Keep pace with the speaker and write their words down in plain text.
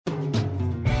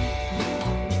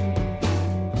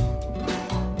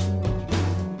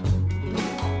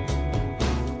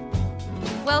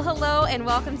Well, hello and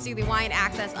welcome to the Wine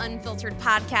Access Unfiltered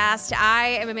podcast.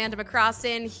 I am Amanda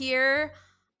McCrossin here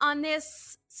on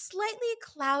this slightly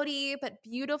cloudy but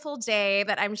beautiful day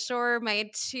that I'm sure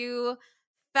my two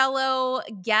fellow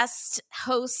guest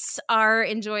hosts are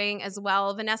enjoying as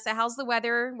well. Vanessa, how's the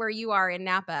weather where you are in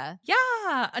Napa?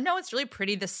 Yeah, no, it's really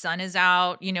pretty. The sun is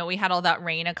out. You know, we had all that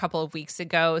rain a couple of weeks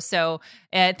ago. So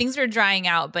things are drying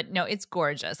out, but no, it's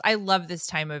gorgeous. I love this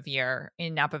time of year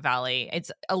in Napa Valley.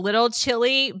 It's a little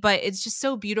chilly, but it's just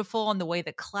so beautiful and the way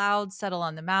the clouds settle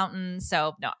on the mountains.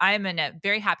 So no, I'm in a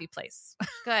very happy place.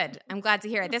 Good. I'm glad to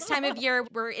hear it. This time of year,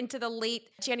 we're into the late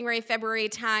January, February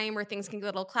time where things can get a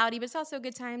little cloudy, but it's also a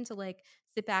good time to like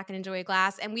sit back and enjoy a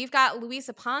glass. And we've got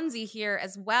Louisa Ponzi here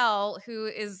as well, who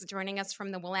is joining us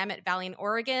from the Willamette Valley in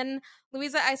Oregon.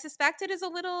 Louisa, I suspect it is a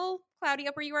little cloudy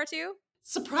up where you are too.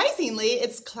 Surprisingly,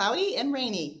 it's cloudy and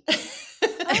rainy. Oh.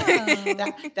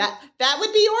 that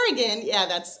would be Oregon.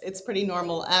 Yeah, it's pretty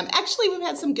normal. Actually, we've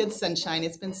had some good sunshine.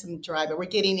 It's been some dry, but we're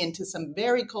getting into some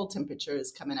very cold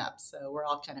temperatures coming up. So we're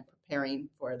all kind of preparing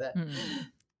for the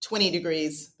 20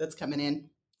 degrees that's coming in.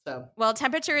 So, well,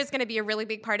 temperature is going to be a really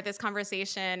big part of this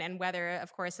conversation, and weather,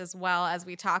 of course, as well, as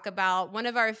we talk about one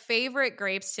of our favorite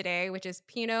grapes today, which is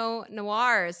Pinot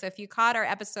Noir. So if you caught our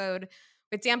episode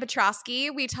with Dan Petrosky,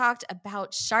 we talked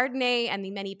about Chardonnay and the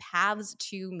many paths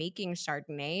to making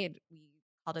Chardonnay. We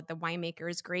called it the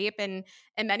winemaker's grape. And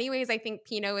in many ways, I think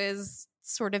Pinot is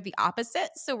sort of the opposite.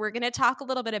 So we're going to talk a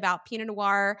little bit about Pinot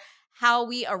Noir, how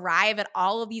we arrive at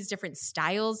all of these different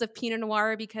styles of Pinot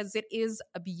Noir, because it is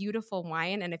a beautiful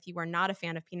wine. And if you are not a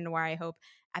fan of Pinot Noir, I hope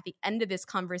at the end of this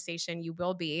conversation you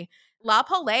will be. La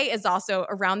Paulée is also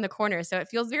around the corner, so it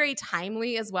feels very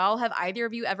timely as well. Have either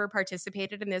of you ever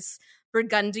participated in this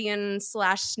Burgundian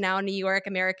 / now New York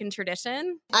American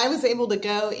tradition? I was able to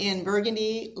go in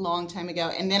Burgundy a long time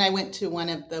ago, and then I went to one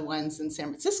of the ones in San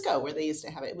Francisco where they used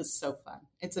to have it. It was so fun.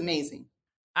 It's amazing.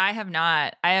 I have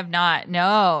not.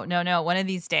 No. One of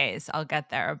these days I'll get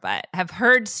there, but have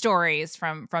heard stories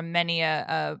from many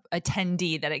a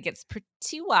attendee that it gets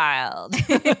pretty wild.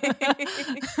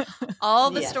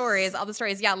 All the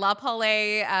stories. Yeah, La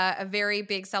Paulée, a very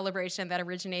big celebration that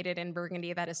originated in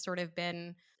Burgundy that has sort of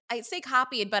been, I'd say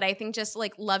copied, but I think just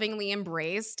like lovingly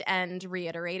embraced and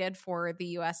reiterated for the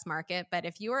US market. But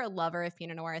if you are a lover of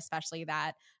Pinot Noir, especially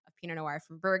that of Pinot Noir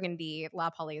from Burgundy, La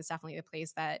Paulée is definitely the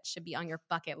place that should be on your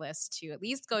bucket list to at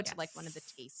least go to like one of the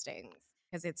tastings,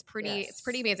 because it's pretty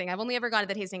amazing. I've only ever gone to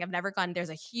the tasting. I've never gone. There's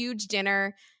a huge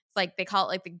dinner. It's like they call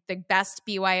it like the best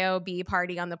BYOB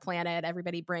party on the planet.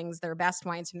 Everybody brings their best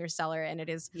wines from their cellar, and it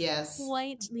is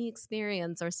quite the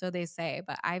experience, or so they say.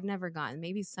 But I've never gone.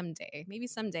 Maybe someday,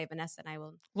 Vanessa and I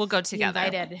we'll go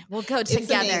together. We'll go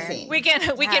together. Amazing. We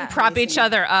can prop each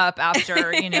other up after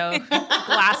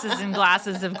glasses and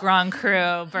glasses of Grand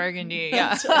Cru Burgundy.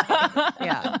 Yeah,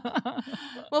 yeah.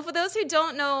 Well, for those who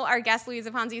don't know our guest,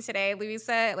 Louisa Ponzi, today,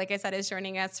 Louisa, like I said, is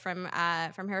joining us from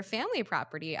her family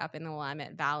property up in the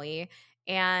Willamette Valley.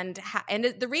 And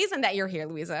the reason that you're here,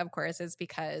 Louisa, of course, is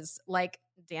because, like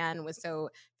Dan was so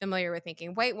familiar with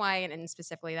making white wine, and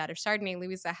specifically that of Chardonnay,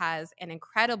 Louisa has an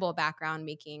incredible background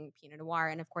making Pinot Noir.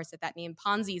 And of course, if that name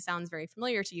Ponzi sounds very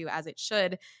familiar to you, as it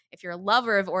should, if you're a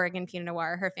lover of Oregon Pinot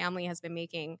Noir, her family has been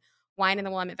making wine in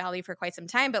the Willamette Valley for quite some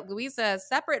time. But Louisa,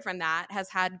 separate from that, has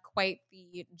had quite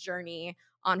the journey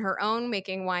on her own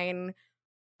making wine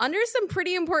under some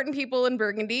pretty important people in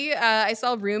Burgundy. I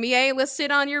saw Roumier listed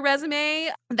on your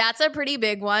resume. That's a pretty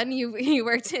big one. You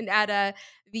worked at a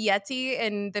Vietti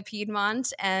in the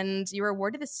Piedmont, and you were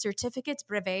awarded the Certificate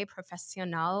Brevet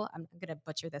Professionnel. I'm going to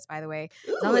butcher this, by the way.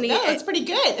 Ooh, it's pretty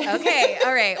good. Okay,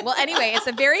 all right. Well, anyway, it's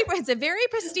a very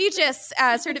prestigious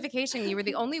certification. You were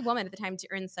the only woman at the time to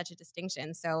earn such a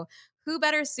distinction. So who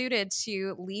better suited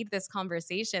to lead this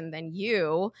conversation than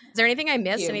you? Is there anything I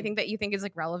missed? Anything that you think is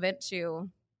like relevant to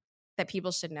that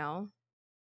people should know?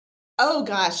 Oh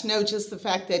gosh, no, just the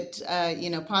fact that,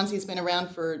 Ponzi's been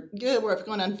around for we're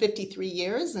going on 53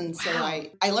 years. And so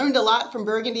I learned a lot from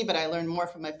Burgundy, but I learned more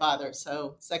from my father.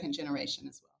 So second generation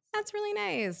as well. That's really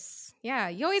nice. Yeah.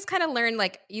 You always kind of learn,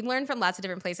 you learn from lots of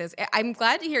different places. I'm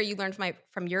glad to hear you learned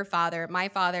from your father. My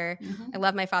father, I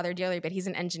love my father dearly, but he's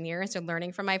an engineer. So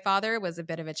learning from my father was a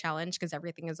bit of a challenge because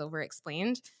everything is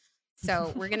over-explained.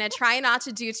 So we're going to try not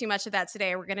to do too much of that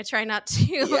today. We're going to try not to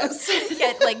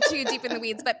get too deep in the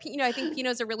weeds. But, I think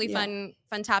Pinot is a really fun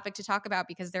topic to talk about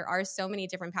because there are so many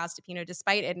different paths to Pinot,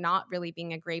 despite it not really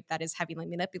being a grape that is heavily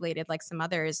manipulated like some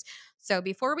others. So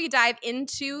before we dive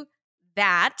into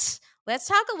that, let's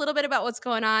talk a little bit about what's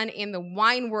going on in the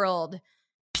wine world.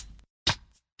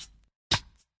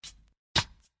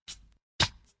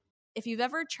 If you've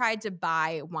ever tried to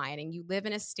buy wine and you live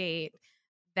in a state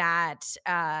that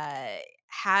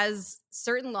has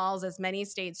certain laws, as many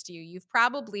states do. You've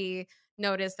probably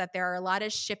noticed that there are a lot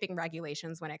of shipping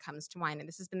regulations when it comes to wine. And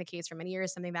this has been the case for many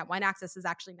years, something that Wine Access has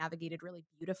actually navigated really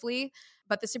beautifully.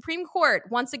 But the Supreme Court,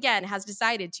 once again, has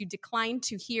decided to decline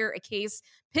to hear a case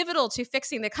pivotal to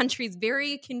fixing the country's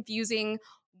very confusing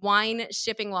wine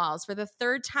shipping laws. For the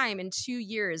third time in 2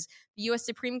 years, the U.S.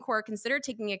 Supreme Court considered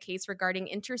taking a case regarding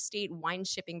interstate wine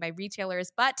shipping by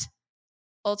retailers, but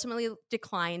ultimately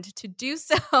declined to do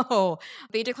so.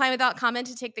 They declined without comment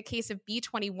to take the case of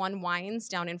B21 Wines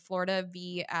down in Florida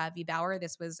v. Bauer.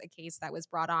 This was a case that was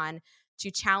brought on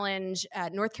to challenge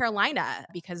North Carolina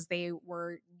because you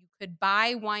could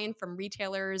buy wine from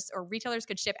retailers, or retailers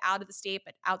could ship out of the state,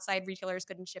 but outside retailers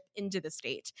couldn't ship into the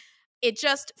state. It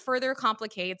just further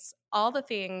complicates all the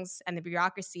things and the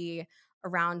bureaucracy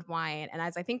around wine. And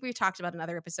as I think we've talked about in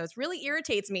other episodes, really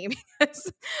irritates me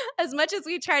because as much as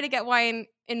we try to get wine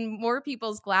in more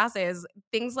people's glasses,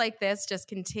 things like this just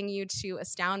continue to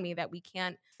astound me that we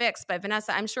can't fix. But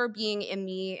Vanessa, I'm sure being in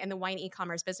the wine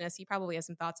e-commerce business, you probably have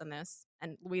some thoughts on this.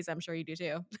 And Louise, I'm sure you do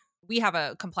too. We have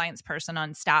a compliance person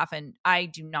on staff, and I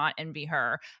do not envy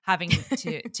her having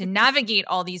to navigate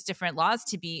all these different laws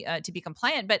to be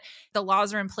compliant. But the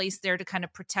laws are in place there to kind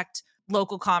of protect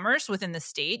local commerce within the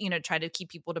state, try to keep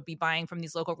people to be buying from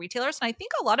these local retailers. And I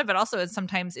think a lot of it also is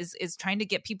sometimes is trying to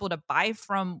get people to buy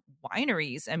from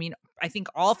wineries. I mean, I think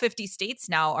all 50 states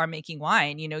now are making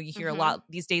wine. You hear a lot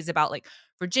these days about like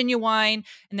Virginia wine,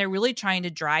 and they're really trying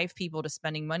to drive people to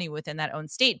spending money within that own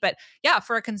state. But yeah,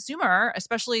 for a consumer,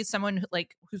 especially someone who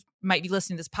might be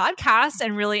listening to this podcast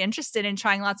and really interested in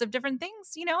trying lots of different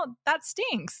things, that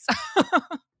stinks.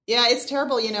 Yeah, it's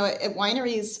terrible. At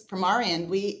wineries from our end,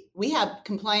 we have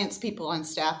compliance people on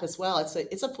staff as well.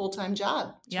 It's a full-time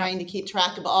job trying to keep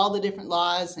track of all the different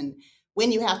laws and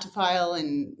when you have to file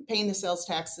and paying the sales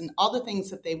tax and all the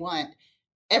things that they want.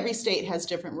 Every state has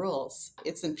different rules.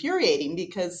 It's infuriating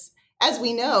because, as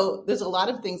we know, there's a lot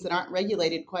of things that aren't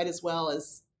regulated quite as well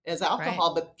as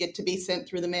alcohol, but get to be sent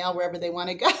through the mail wherever they want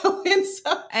to go.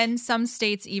 And some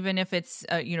states, even if it's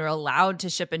allowed to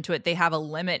ship into it, they have a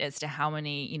limit as to how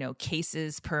many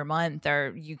cases per month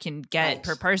or you can get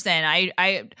per person.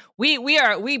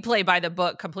 We play by the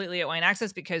book completely at Wine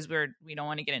Access because we don't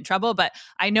want to get in trouble. But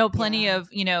I know plenty of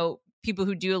people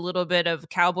who do a little bit of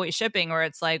cowboy shipping where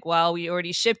it's like, well, we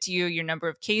already shipped you your number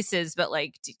of cases, but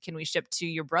can we ship to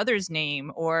your brother's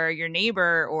name or your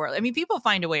neighbor? Or, people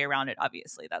find a way around it.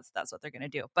 Obviously that's what they're going to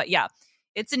do. But yeah,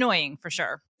 it's annoying for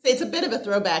sure. It's a bit of a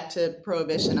throwback to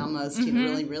prohibition almost,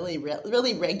 really, really,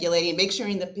 really regulating, make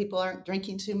sure that people aren't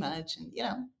drinking too much. And,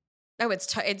 Oh,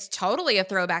 it's totally a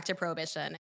throwback to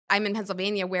prohibition. I'm in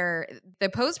Pennsylvania where the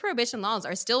post-prohibition laws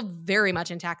are still very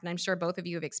much intact. And I'm sure both of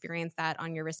you have experienced that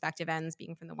on your respective ends,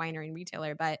 being from the winery and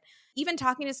retailer. But even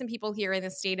talking to some people here in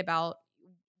the state about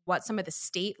what some of the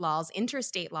state laws,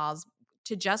 interstate laws,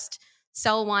 to just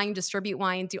sell wine, distribute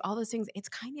wine, do all those things, it's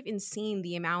kind of insane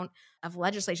the amount of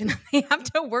legislation that they have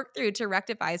to work through to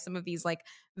rectify some of these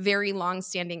very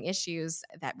long-standing issues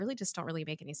that really just don't really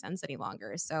make any sense any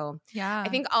longer. So yeah, I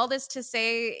think all this to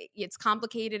say it's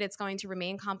complicated. It's going to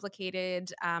remain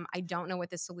complicated. I don't know what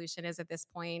the solution is at this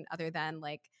point other than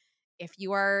if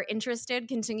you are interested,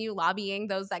 continue lobbying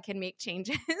those that can make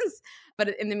changes. But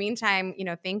in the meantime,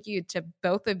 thank you to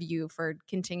both of you for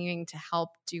continuing to help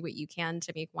do what you can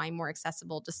to make wine more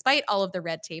accessible, despite all of the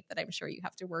red tape that I'm sure you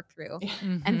have to work through.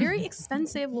 And very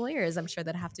expensive lawyers, I'm sure,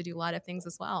 that have to do a lot of things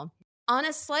as well. On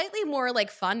a slightly more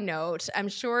fun note, I'm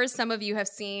sure some of you have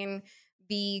seen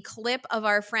the clip of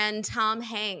our friend Tom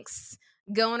Hanks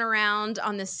going around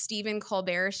on the Stephen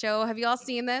Colbert show. Have you all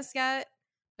seen this yet?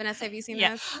 Vanessa, have you seen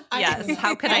this? Yes.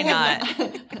 How could I not?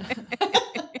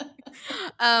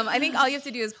 I think all you have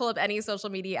to do is pull up any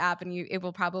social media app and it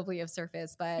will probably have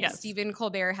surfaced. But yes. Stephen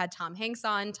Colbert had Tom Hanks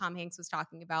on. Tom Hanks was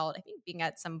talking about, I think, being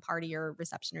at some party or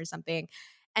reception or something.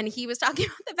 And he was talking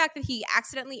about the fact that he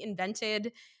accidentally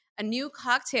invented a new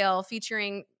cocktail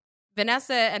featuring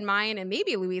Vanessa and mine and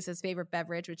maybe Louise's favorite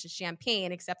beverage, which is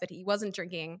champagne, except that he wasn't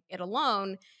drinking it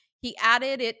alone. He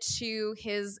added it to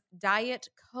his Diet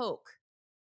Coke.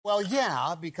 Well,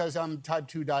 yeah, because I'm type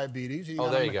 2 diabetes.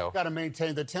 There you go. Got to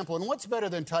maintain the tempo. And what's better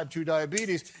than type 2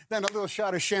 diabetes than a little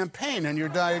shot of champagne in your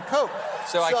Diet Coke?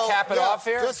 So I cap it off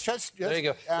here? Just, there you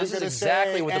go. This is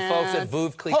exactly what the folks at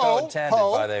Veuve Clicquot intended,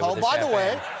 by the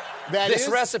way, this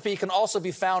recipe can also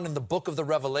be found in the Book of the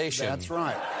Revelation. That's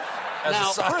right.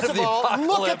 Now, first of all,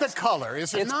 look at the color.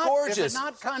 It's gorgeous. Is it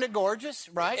not kind of gorgeous,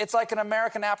 right? It's like an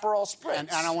American Aperol Spritz.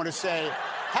 And I want to say,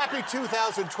 happy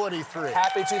 2023.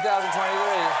 Happy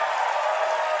 2023.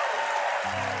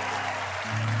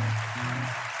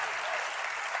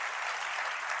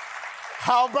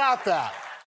 How about that?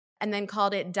 And then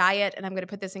called it diet, and I'm going to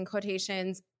put this in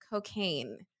quotations,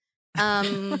 cocaine.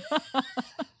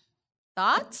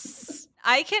 Thoughts?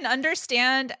 I can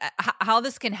understand how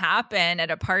this can happen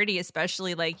at a party,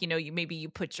 especially like, you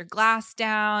put your glass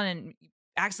down and you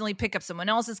accidentally pick up someone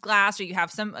else's glass, or you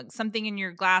have something in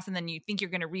your glass and then you think you're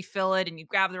going to refill it and you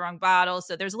grab the wrong bottle.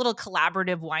 So there's a little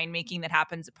collaborative winemaking that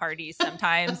happens at parties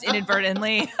sometimes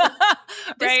inadvertently.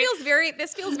 Right?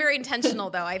 This feels very intentional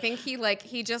though. I think he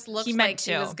just looked he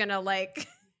was going to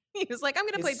he was like, I'm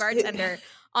going to play bartender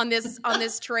on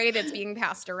this tray that's being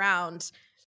passed around.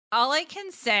 All I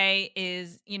can say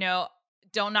is,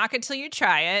 don't knock it till you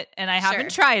try it. And I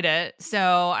haven't tried it. So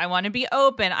I want to be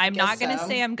open. I'm not going to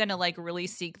say I'm going to really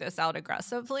seek this out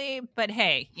aggressively. But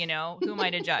hey, who am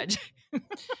I to judge?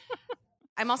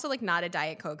 I'm also not a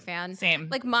Diet Coke fan. Same.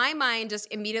 My mind just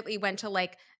immediately went to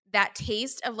that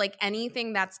taste of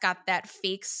anything that's got that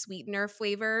fake sweetener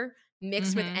flavor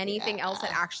mixed with anything else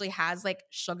that actually has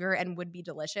sugar and would be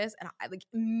delicious. And I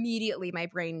immediately my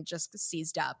brain just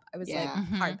seized up. I was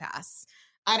hard pass.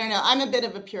 I don't know. I'm a bit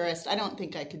of a purist. I don't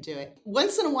think I could do it.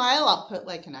 Once in a while, I'll put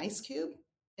an ice cube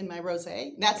in my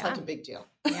rosé. That's a big deal.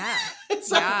 Yeah.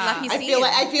 So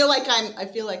I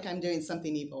feel like I'm doing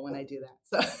something evil when I do that.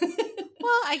 So.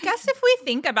 Well, I guess if we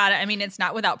think about it, it's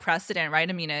not without precedent, right?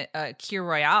 A Kir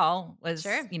Royale was,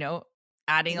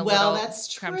 adding a little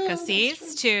creme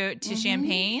cassis to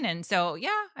champagne. And so,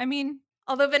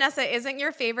 although Vanessa, isn't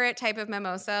your favorite type of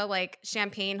mimosa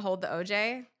champagne hold the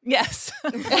OJ? Yes.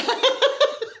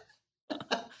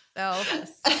 So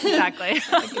exactly.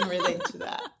 I can relate to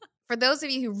that. For those of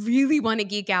you who really want to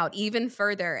geek out even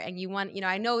further and you want,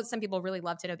 I know some people really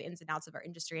love to know the ins and outs of our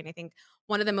industry. And I think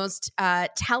one of the most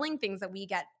telling things that we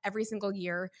get every single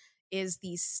year is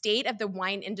the State of the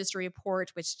Wine Industry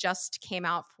Report, which just came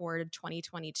out for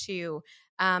 2022.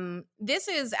 This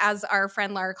is, as our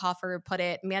friend Lara Coffer put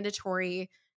it, mandatory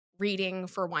reading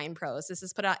for wine pros. This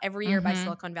is put out every year by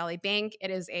Silicon Valley Bank. It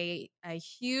is a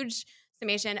huge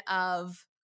summation of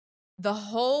the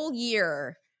whole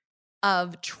year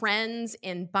of trends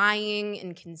in buying,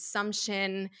 in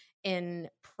consumption, in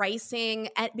pricing,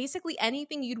 at basically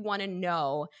anything you'd want to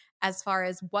know as far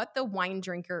as what the wine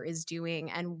drinker is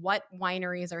doing and what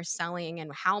wineries are selling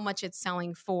and how much it's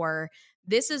selling for.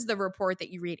 This is the report that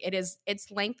you read.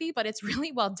 It's lengthy, but it's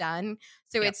really well done.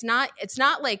 So it's not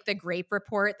like the grape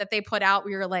report that they put out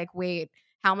where you're like, wait,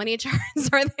 how many charts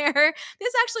are there?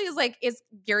 This actually is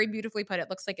Gary beautifully put. It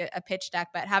looks like a pitch deck,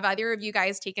 but have either of you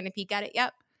guys taken a peek at it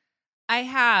yet? I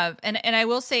have. And I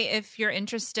will say, if you're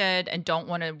interested and don't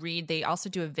want to read, they also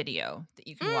do a video that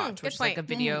you can watch, which is a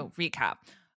video recap.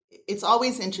 It's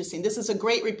always interesting. This is a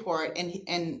great report,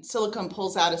 and Silicon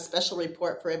pulls out a special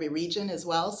report for every region as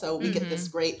well. So we get this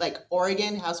great,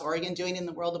 Oregon, how's Oregon doing in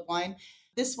the world of wine?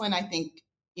 This one, I think,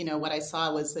 what I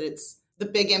saw was that the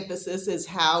big emphasis is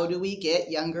how do we get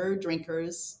younger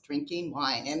drinkers drinking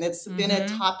wine? And it's been a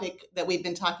topic that we've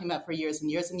been talking about for years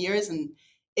and years and years. And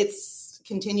it's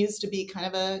continues to be kind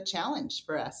of a challenge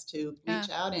for us to reach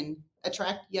out and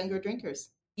attract younger drinkers.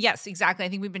 Yes, exactly. I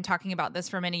think we've been talking about this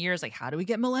for many years, how do we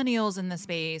get millennials in the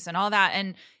space and all that? And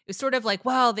it was sort of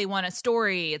they want a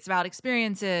story. It's about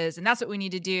experiences and that's what we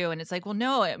need to do. And it's well,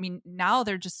 no, now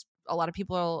they're just, a lot of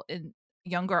people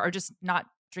younger are just not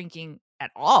drinking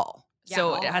at all. Yeah.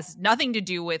 So it has nothing to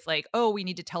do with we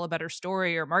need to tell a better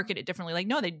story or market it differently.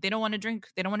 No, they don't want to drink.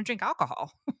 They don't want to drink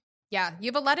alcohol. Yeah. You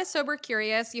have a lot of sober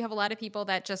curious. You have a lot of people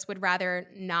that just would rather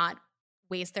not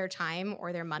waste their time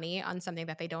or their money on something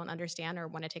that they don't understand or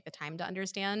want to take the time to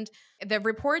understand. The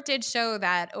report did show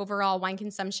that overall wine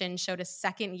consumption showed a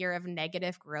second year of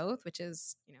negative growth, which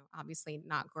is, obviously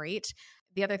not great.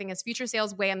 The other thing is future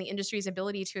sales weigh on the industry's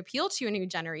ability to appeal to a new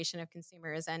generation of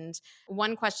consumers. And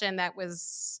one question that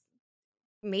was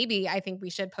maybe I think we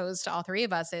should pose to all three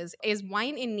of us is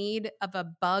wine in need of a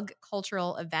bug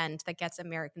cultural event that gets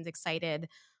Americans excited,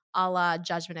 a la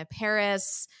Judgment of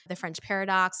Paris, The French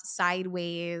Paradox,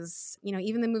 Sideways,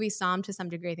 even the movie Somme to some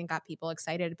degree I think got people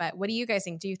excited. But what do you guys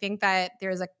think? Do you think that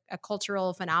there's a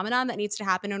cultural phenomenon that needs to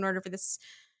happen in order for this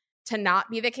to not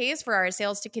be the case, for our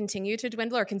sales to continue to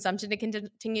dwindle or consumption to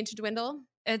continue to dwindle?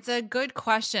 It's a good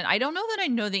question. I don't know that I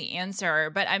know the answer,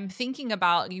 but I'm thinking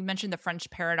about, you mentioned the French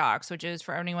Paradox, which is,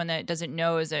 for anyone that doesn't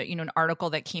know, is an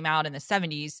article that came out in the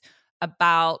 70s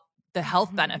about the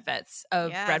health benefits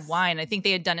of red wine. I think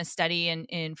they had done a study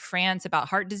in France about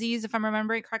heart disease, if I'm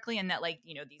remembering correctly, and that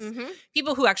these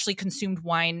people who actually consumed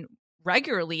wine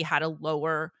regularly had a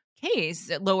lower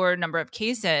number of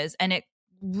cases, and it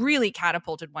really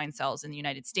catapulted wine sales in the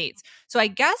United States. So I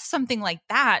guess something like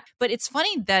that. But it's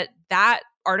funny that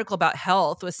article about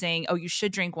health was saying, oh, you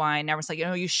should drink wine. Now it's like,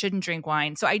 you shouldn't drink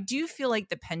wine. So I do feel like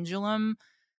the pendulum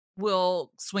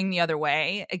will swing the other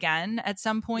way again at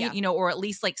some point, or at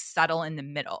least like settle in the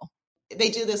middle. They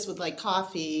do this with like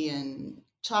coffee and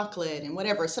chocolate and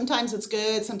whatever. Sometimes it's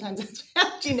good, sometimes it's bad.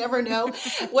 You never know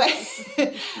what.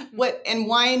 And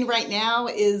wine right now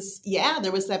is,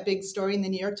 there was that big story in the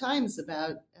New York Times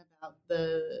about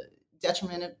the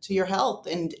detriment to your health,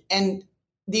 and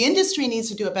the industry needs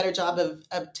to do a better job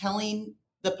of telling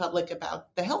the public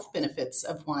about the health benefits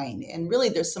of wine. And really,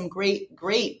 there's some great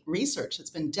research that's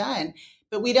been done,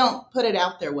 but we don't put it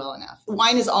out there well enough.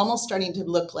 Wine is almost starting to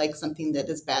look like something that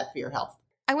is bad for your health.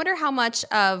 I wonder how much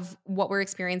of what we're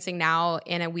experiencing now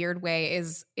in a weird way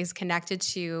is connected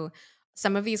to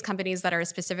some of these companies that are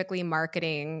specifically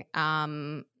marketing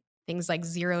things like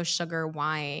zero sugar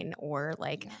wine or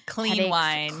like clean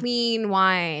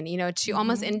wine, to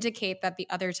almost indicate that the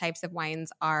other types of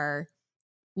wines are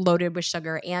loaded with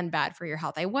sugar and bad for your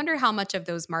health. I wonder how much of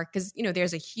those because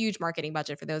there's a huge marketing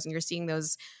budget for those, and you're seeing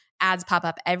those ads pop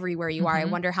up everywhere you are. I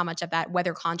wonder how much of that,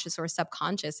 whether conscious or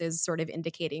subconscious, is sort of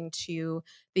indicating to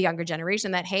the younger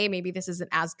generation that, hey, maybe this isn't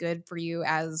as good for you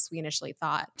as we initially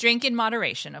thought. Drink in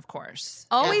moderation, of course.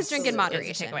 Always drink in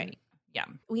moderation. Yeah.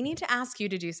 We need to ask you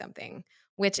to do something,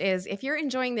 which is, if you're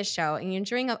enjoying this show and you're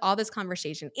enjoying all this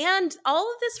conversation and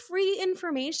all of this free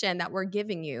information that we're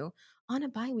giving you on a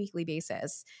bi-weekly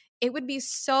basis, it would be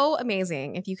so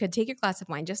amazing if you could take your glass of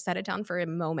wine, just set it down for a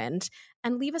moment,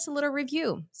 and leave us a little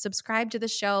review. Subscribe to the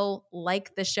show,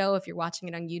 like the show if you're watching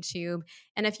it on YouTube.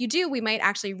 And if you do, we might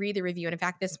actually read the review. And in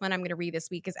fact, this one I'm going to read this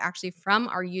week is actually from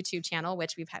our YouTube channel,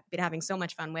 which we've been having so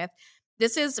much fun with.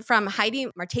 This is from Heidi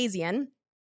Martesian,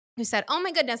 who said, "Oh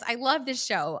my goodness, I love this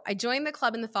show. I joined the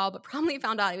club in the fall, but promptly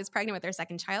found out I was pregnant with our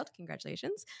second child.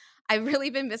 Congratulations. I've really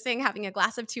been missing having a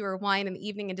glass of tea or wine in the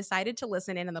evening and decided to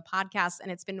listen in on the podcast, and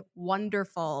it's been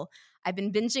wonderful. I've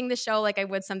been binging the show like I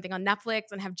would something on Netflix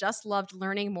and have just loved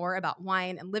learning more about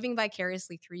wine and living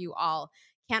vicariously through you all.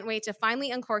 Can't wait to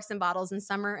finally uncork some bottles in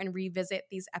summer and revisit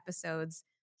these episodes.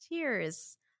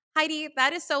 Cheers." Heidi,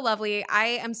 that is so lovely. I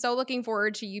am so looking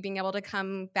forward to you being able to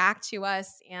come back to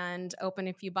us and open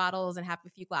a few bottles and have a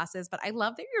few glasses. But I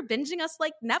love that you're binging us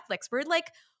like Netflix.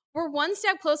 We're one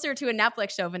step closer to a Netflix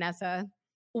show, Vanessa.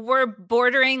 We're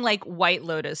bordering like White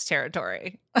Lotus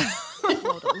territory.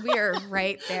 We are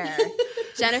right there.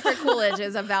 Jennifer Coolidge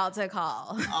is about to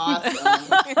call.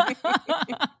 Awesome.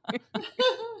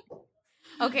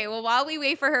 Okay, well, while we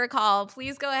wait for her call,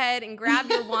 please go ahead and grab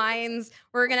your wines.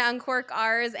 We're going to uncork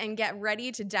ours and get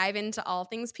ready to dive into all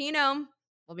things Pinot.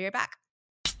 We'll be right back.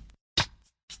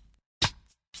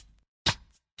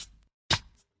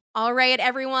 All right,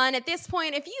 everyone. At this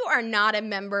point, if you are not a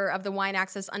member of the Wine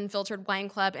Access Unfiltered Wine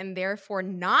Club and therefore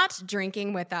not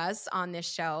drinking with us on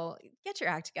this show, get your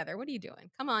act together. What are you doing?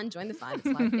 Come on, join the fun.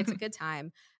 It's a good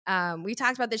time. We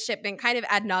talked about this shipment kind of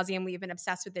ad nauseum. We've been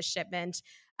obsessed with this shipment.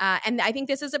 And I think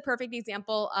this is a perfect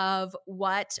example of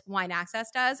what Wine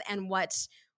Access does and what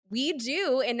we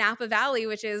do in Napa Valley,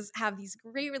 which is have these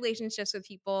great relationships with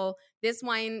people. This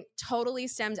wine totally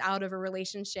stems out of a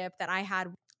relationship that I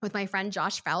had with my friend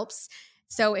Josh Phelps.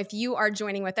 So if you are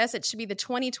joining with us, it should be the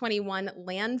 2021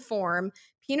 Landform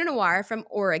Pinot Noir from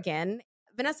Oregon.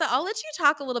 Vanessa, I'll let you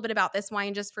talk a little bit about this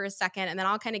wine just for a second, and then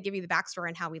I'll kind of give you the backstory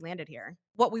on how we landed here.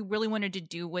 What we really wanted to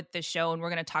do with the show, and we're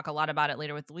going to talk a lot about it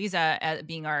later with Louisa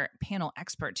being our panel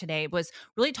expert today, was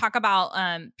really talk about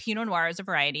Pinot Noir as a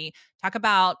variety, talk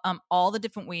about all the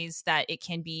different ways that it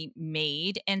can be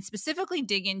made, and specifically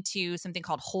dig into something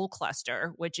called whole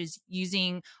cluster, which is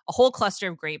using a whole cluster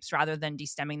of grapes rather than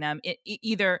destemming them,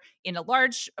 either in a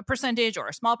large percentage or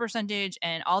a small percentage,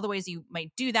 and all the ways you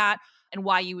might do that, and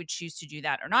why you would choose to do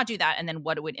that or not do that, and then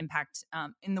what it would impact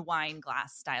in the wine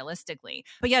glass stylistically.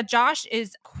 But yeah, Josh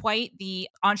is quite the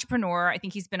entrepreneur. I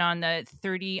think he's been on the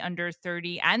 30 Under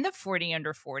 30 and the 40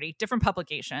 Under 40, different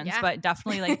publications, but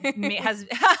definitely like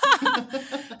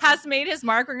has made his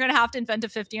mark. We're going to have to invent a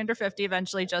 50 Under 50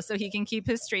 eventually just so he can keep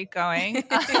his streak going.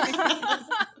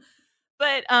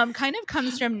 But kind of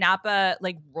comes from Napa,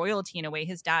 like royalty in a way.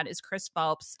 His dad is Chris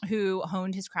Phelps, who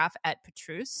honed his craft at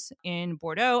Petrus in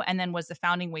Bordeaux and then was the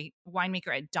founding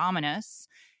winemaker at Dominus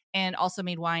and also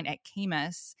made wine at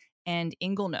Caymus and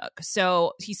Inglenook.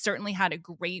 So he certainly had a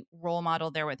great role model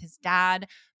there with his dad.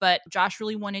 But Josh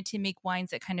really wanted to make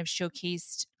wines that kind of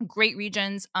showcased great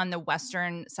regions on the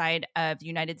western side of the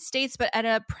United States, but at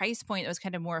a price point that was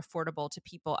kind of more affordable to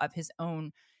people of his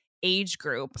own age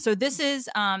group. So this is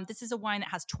a wine that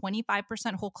has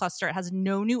 25% whole cluster. It has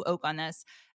no new oak on this.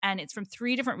 And it's from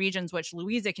 3 different regions, which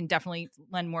Louisa can definitely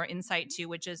lend more insight to,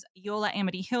 which is Eola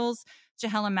Amity Hills,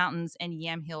 Chehalem Mountains, and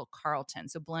Yamhill Carlton.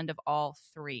 So blend of all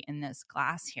 3 in this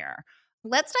glass here.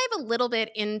 Let's dive a little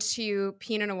bit into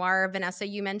Pinot Noir. Vanessa,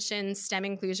 you mentioned stem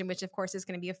inclusion, which of course is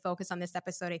going to be a focus on this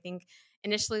episode. I think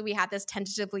initially we had this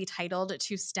tentatively titled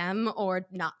to stem or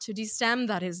not to destem.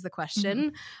 That is the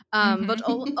question. But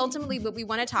ultimately what we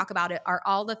want to talk about it are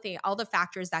all the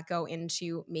factors that go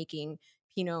into making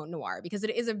Pinot Noir, because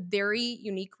it is a very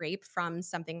unique grape from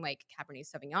something like Cabernet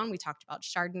Sauvignon. We talked about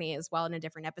Chardonnay as well in a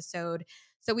different episode.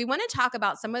 So we want to talk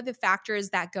about some of the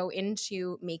factors that go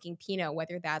into making Pinot,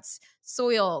 whether that's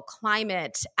soil,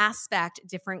 climate, aspect,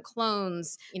 different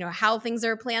clones, how things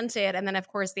are planted, and then of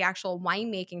course the actual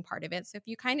winemaking part of it. So if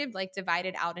you kind of like divide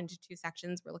it out into 2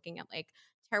 sections, we're looking at like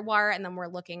terroir, and then we're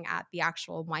looking at the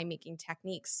actual winemaking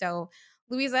techniques. So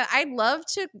Louisa, I'd love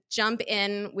to jump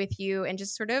in with you and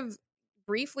just sort of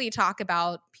briefly talk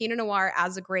about Pinot Noir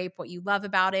as a grape, what you love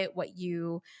about it, what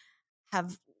you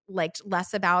have liked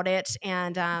less about it,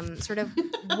 and sort of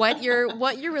what your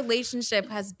relationship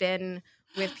has been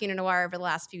with Pinot Noir over the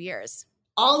last few years.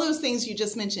 All those things you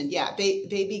just mentioned, yeah,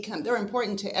 they're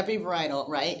important to every varietal,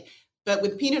 right? But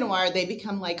with Pinot Noir, they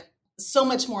become like so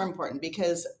much more important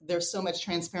because there's so much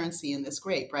transparency in this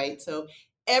grape, right? So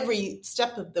every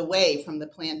step of the way, from the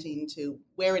planting to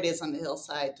where it is on the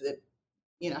hillside, to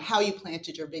how you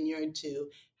planted your vineyard, to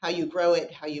how you grow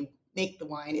it, how you make the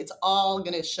wine, it's all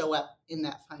going to show up in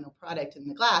that final product in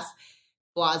the glass,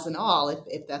 flaws and all,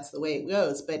 if that's the way it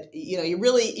goes. But you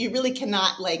really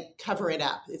cannot like cover it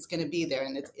up. It's going to be there,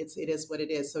 and it is what it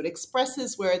is. So it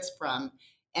expresses where it's from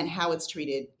and how it's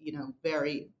treated,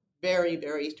 very, very,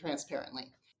 very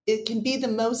transparently. It can be the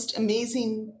most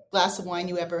amazing glass of wine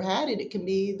you ever had, and it can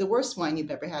be the worst wine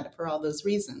you've ever had for all those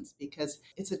reasons, because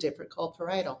it's a difficult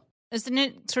varietal. Isn't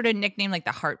it sort of nicknamed like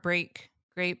the heartbreak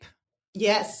grape?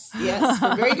 Yes,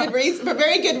 for very good reason. For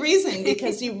very good reason,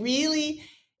 because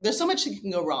there's so much that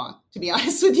can go wrong, to be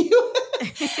honest with you,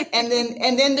 and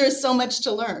then there's so much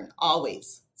to learn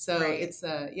always. So right.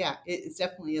 It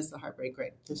definitely is the heartbreak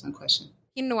grape. There's no question.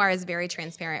 Pinot Noir is very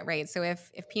transparent, right? So if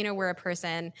Pinot were a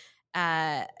person,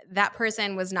 that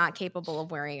person was not capable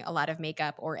of wearing a lot of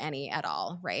makeup or any at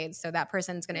all, right? So that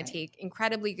person's going to take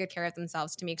incredibly good care of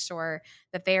themselves to make sure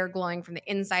that they are glowing from the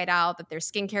inside out, that their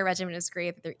skincare regimen is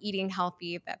great, that they're eating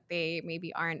healthy, that they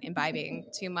maybe aren't imbibing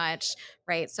too much,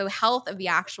 right? So health of the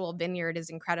actual vineyard is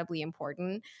incredibly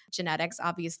important. Genetics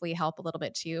obviously help a little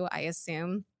bit too, I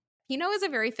assume. Pinot is a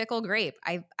very fickle grape.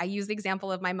 I use the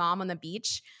example of my mom on the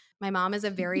beach. My mom is a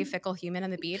very fickle human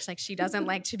on the beach. Like, she doesn't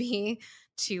like to be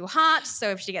too hot. So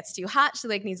if she gets too hot, she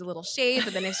like needs a little shade.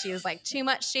 But then if she is like too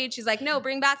much shade, she's like, no,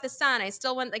 bring back the sun. I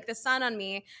still want like the sun on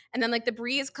me. And then like the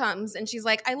breeze comes and she's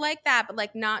like, I like that, but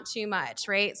like not too much,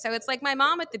 right? So it's like my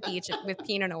mom at the beach with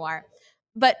Pinot Noir.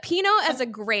 But Pinot as a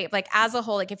grape, like as a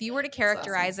whole, like if you were to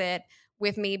characterize it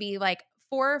with maybe like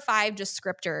 4 or 5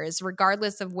 descriptors,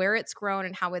 regardless of where it's grown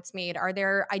and how it's made, are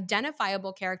there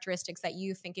identifiable characteristics that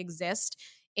you think exist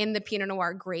in the Pinot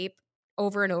Noir grape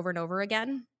over and over and over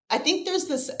again? I think there's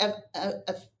this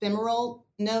ephemeral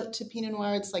note to Pinot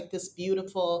Noir. It's like this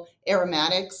beautiful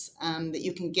aromatics that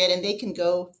you can get, and they can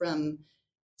go from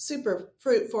super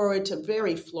fruit forward to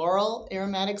very floral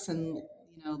aromatics, and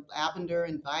lavender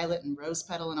and violet and rose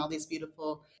petal and all these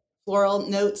beautiful floral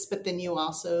notes. But then you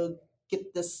also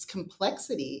get this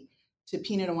complexity to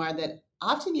Pinot Noir that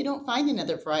often you don't find in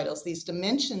other varietals. These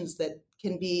dimensions that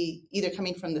can be either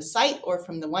coming from the site or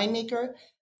from the winemaker.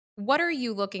 What are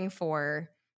you looking for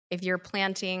if you're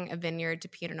planting a vineyard to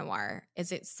Pinot Noir?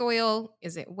 Is it soil?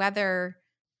 Is it weather?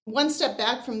 One step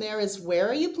back from there is, where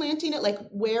are you planting it? Like,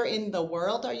 where in the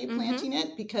world are you planting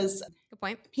it? Because good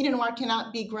point. Pinot Noir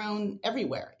cannot be grown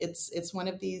everywhere. It's one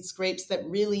of these grapes that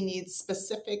really needs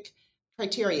specific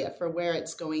criteria for where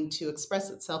it's going to express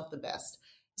itself the best.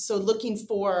 So looking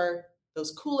for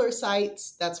those cooler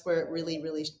sites, that's where it really,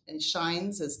 really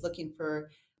shines, is looking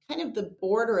for kind of the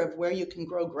border of where you can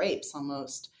grow grapes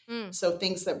almost. So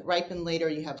things that ripen later,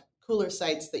 you have cooler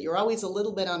sites that you're always a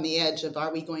little bit on the edge of,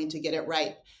 are we going to get it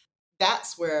right?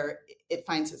 That's where it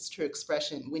finds its true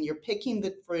expression, when you're picking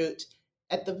the fruit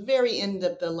at the very end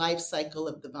of the life cycle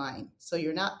of the vine. So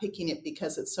you're not picking it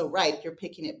because it's so ripe, you're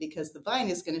picking it because the vine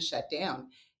is going to shut down.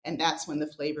 And that's when the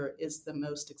flavor is the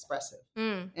most expressive.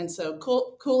 And so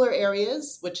cooler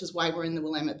areas, which is why we're in the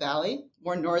Willamette Valley,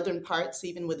 more northern parts,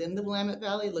 even within the Willamette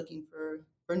Valley, looking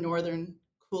for northern,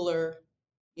 cooler,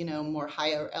 more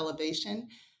higher elevation.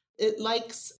 It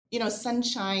likes,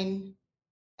 sunshine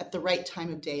at the right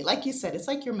time of day. Like you said, it's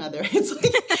like your mother. It's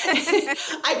like,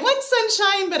 I want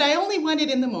sunshine, but I only want it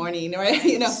in the morning, or,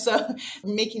 so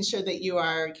making sure that you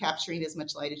are capturing as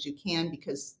much light as you can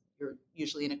because you're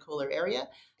usually in a cooler area.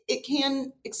 It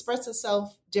can express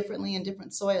itself differerly in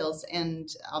different soils. And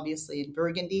obviously in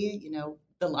Burgundy,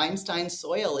 the limestone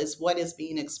soil is what is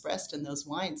being expressed in those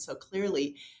wines. So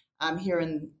clearly, here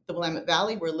in the Willamette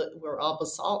Valley, we're all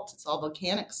basalt. It's all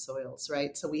volcanic soils,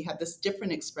 right? So we have this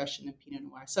different expression of Pinot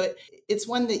Noir. So it's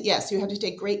one that, yes, you have to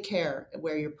take great care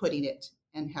where you're putting it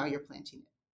and how you're planting it.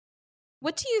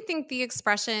 What do you think the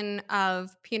expression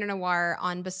of Pinot Noir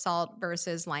on basalt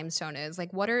versus limestone is?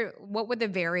 Like, what would the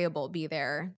variable be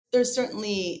there? There's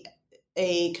certainly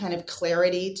a kind of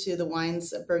clarity to the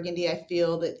wines of Burgundy. I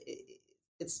feel that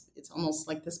it's almost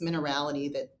like this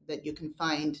minerality that you can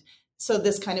find. So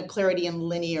this kind of clarity and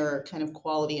linear kind of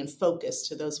quality and focus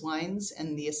to those wines,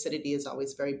 and the acidity is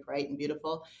always very bright and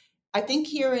beautiful. I think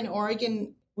here in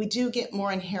Oregon, we do get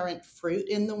more inherent fruit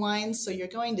in the wines. So you're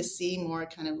going to see more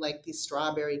kind of like these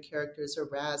strawberry characters or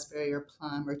raspberry or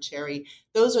plum or cherry.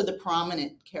 Those are the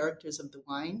prominent characters of the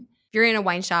wine. If you're in a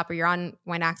wine shop or you're on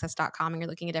wineaccess.com and you're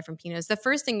looking at different Pinots, the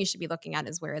first thing you should be looking at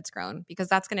is where it's grown, because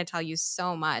that's going to tell you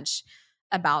so much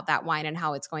about that wine and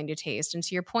how it's going to taste. And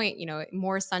to your point,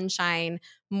 more sunshine,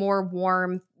 more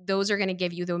warm, those are going to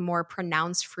give you the more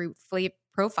pronounced fruit flavor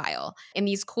profile. In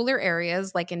these cooler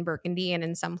areas, like in Burgundy and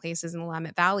in some places in the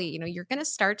Willamette Valley, you're going to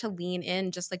start to lean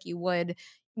in just like you would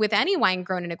with any wine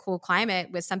grown in a cool climate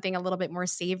with something a little bit more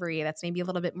savory that's maybe a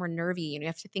little bit more nervy. You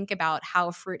have to think about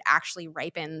how fruit actually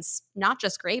ripens, not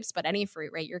just grapes, but any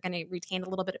fruit, right? You're going to retain a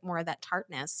little bit more of that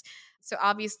tartness. So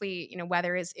obviously,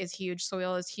 weather is huge,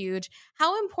 soil is huge.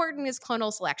 How important is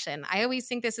clonal selection? I always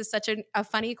think this is such a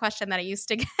funny question that I used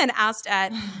to get asked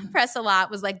at press a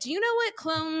lot, was like, do you know what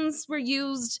clones were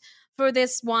used for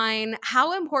this wine?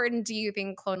 How important do you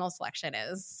think clonal selection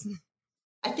is?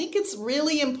 I think it's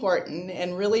really important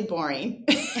and really boring.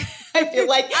 I feel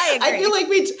like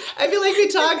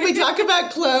we talk about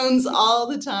clones all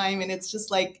the time, and it's just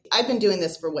like, I've been doing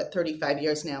this for 35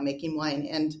 years now, making wine.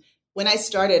 And when I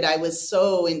started, I was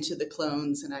so into the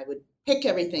clones, and I would pick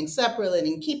everything separately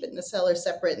and keep it in the cellar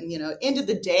separate. And end of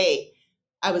the day,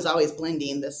 I was always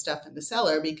blending this stuff in the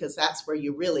cellar, because that's where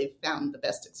you really found the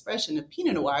best expression of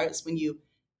Pinot Noir, is when you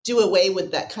do away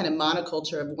with that kind of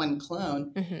monoculture of one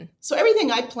clone. Mm-hmm. So everything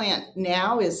I plant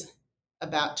now is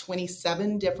about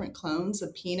 27 different clones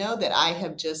of Pinot that I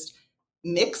have just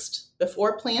mixed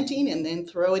before planting and then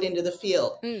throw it into the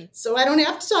field. Mm. So I don't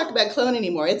have to talk about clone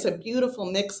anymore. It's a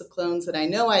beautiful mix of clones that I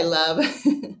know I love.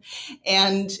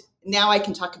 And now I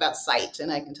can talk about site,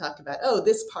 and I can talk about,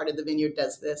 this part of the vineyard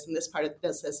does this and this part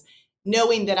does this,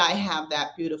 knowing that I have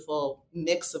that beautiful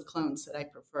mix of clones that I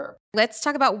prefer. Let's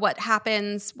talk about what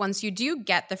happens once you do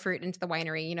get the fruit into the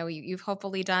winery. You've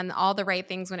hopefully done all the right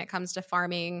things when it comes to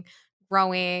farming,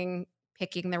 growing,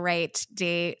 picking the right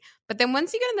date. But then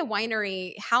once you get in the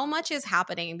winery, how much is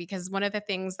happening? Because one of the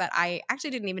things that I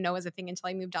actually didn't even know was a thing until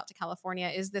I moved out to California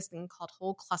is this thing called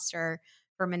whole cluster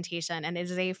fermentation. And it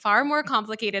is a far more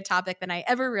complicated topic than I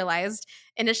ever realized.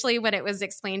 Initially, when it was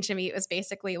explained to me, it was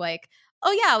basically like,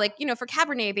 oh yeah, for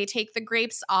Cabernet, they take the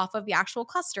grapes off of the actual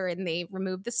cluster and they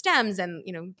remove the stems, and,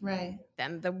 right.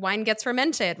 Then the wine gets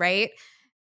fermented, right?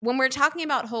 When we're talking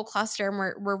about whole cluster, and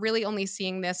we're really only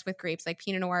seeing this with grapes like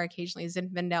Pinot Noir, occasionally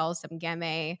Zinfandel, some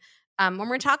Gamay. When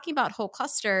we're talking about whole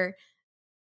cluster,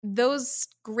 those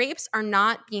grapes are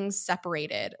not being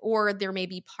separated, or they're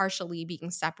maybe partially being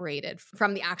separated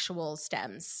from the actual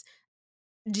stems.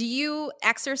 Do you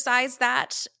exercise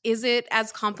that? Is it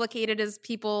as complicated as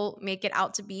people make it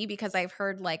out to be? Because I've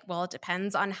heard it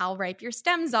depends on how ripe your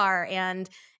stems are, and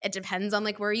it depends on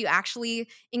where you actually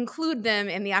include them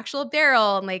in the actual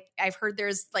barrel. And I've heard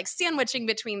there's sandwiching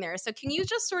between there. So can you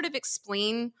just sort of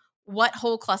explain what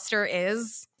whole cluster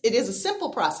is? It is a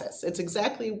simple process. It's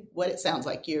exactly what it sounds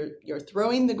like. You're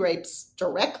throwing the grapes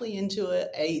directly into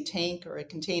a tank or a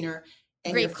container,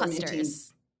 and grape you're fermenting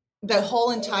clusters. The whole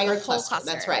entire cluster.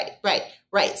 That's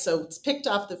right. So it's picked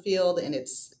off the field and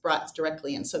it's brought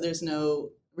directly in. So there's no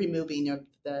removing of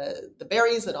the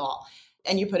berries at all.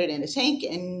 And you put it in a tank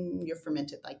and you're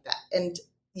fermented like that. And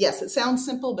yes, it sounds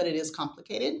simple, but it is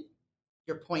complicated.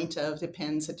 Your point of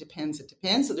depends.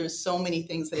 So there's so many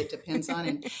things that it depends on.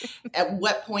 And at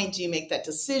what point do you make that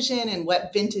decision, and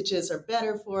what vintages are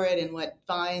better for it, and what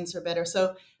vines are better?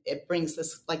 So it brings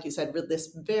this, like you said, this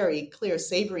very clear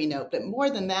savory note. But more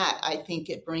than that, I think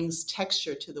it brings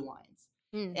texture to the wines.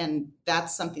 Mm. And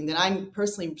that's something that I'm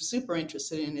personally super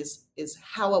interested in, is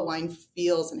how a wine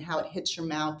feels and how it hits your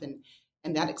mouth,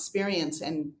 and that experience.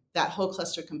 And that whole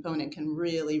cluster component can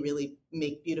really, really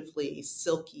make beautifully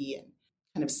silky and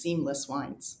kind of seamless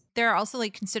wines. There are also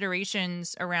like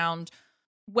considerations around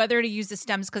whether to use the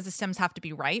stems, because the stems have to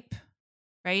be ripe,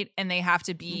 right? And they have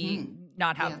to be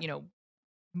not have,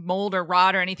 mold or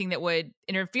rot or anything that would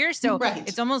interfere. So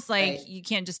it's almost like you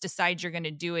can't just decide you're going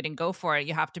to do it and go for it.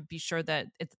 You have to be sure that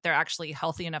they're actually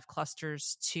healthy enough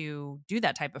clusters to do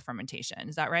that type of fermentation.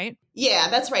 Is that right? Yeah,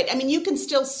 that's right. I mean, you can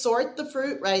still sort the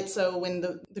fruit, right? So when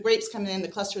the grapes come in, the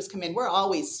clusters come in, we're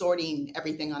always sorting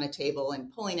everything on a table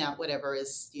and pulling out whatever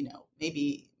is,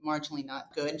 maybe marginally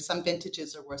not good. Some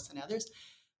vintages are worse than others.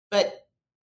 But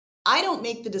I don't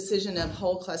make the decision of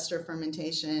whole cluster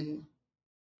fermentation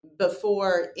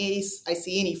before I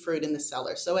see any fruit in the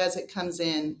cellar. So as it comes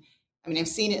in, I mean, I've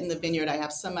seen it in the vineyard, I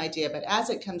have some idea, but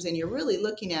as it comes in, you're really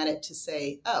looking at it to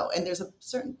say, oh, and there's a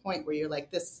certain point where you're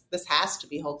like, this has to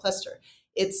be whole cluster.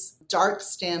 It's dark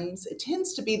stems. It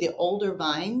tends to be the older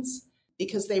vines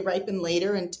because they ripen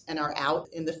later and are out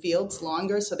in the fields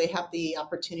longer. So they have the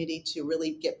opportunity to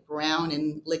really get brown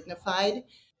and lignified.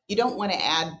 You don't want to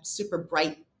add super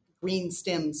bright green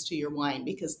stems to your wine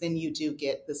because then you do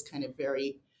get this kind of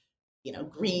very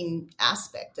green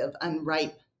aspect of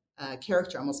unripe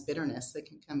character, almost bitterness that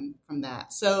can come from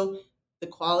that. So the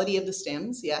quality of the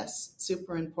stems, yes,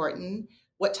 super important.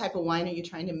 What type of wine are you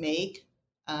trying to make?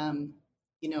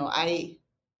 I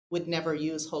would never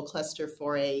use whole cluster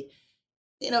for if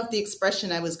the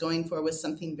expression I was going for was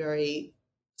something very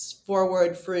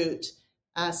forward fruit,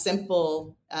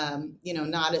 simple,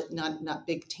 not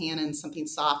big tannin, something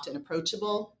soft and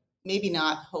approachable, maybe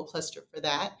not whole cluster for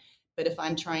that. But if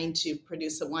I'm trying to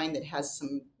produce a wine that has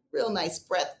some real nice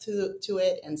breadth to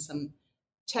it and some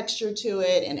texture to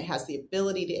it, and it has the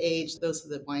ability to age, those are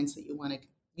the wines that you want to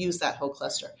use that whole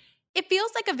cluster. It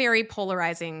feels like a very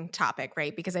polarizing topic,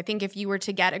 right? Because I think if you were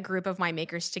to get a group of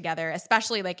winemakers together,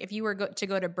 especially like if you were to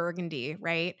go to Burgundy,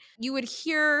 right, you would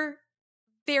hear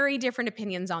very different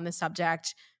opinions on the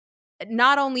subject.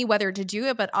 Not only whether to do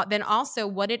it, but then also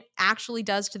what it actually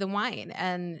does to the wine.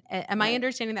 And am I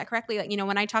understanding that correctly? Like,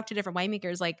 when I talk to different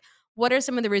winemakers, like, what are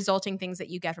some of the resulting things that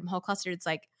you get from whole cluster? It's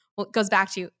like, well, it goes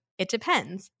back to, it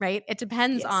depends, right? It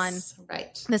depends on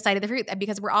the side of the fruit,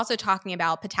 because we're also talking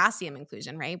about potassium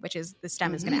inclusion, right? Which is the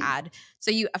stem is going to add.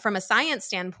 So from a science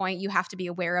standpoint, you have to be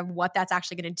aware of what that's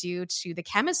actually going to do to the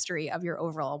chemistry of your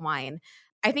overall wine.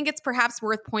 I think it's perhaps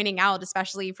worth pointing out,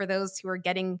 especially for those who are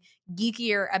getting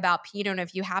geekier about Pinot, and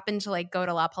if you happen to like go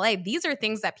to La Palais, these are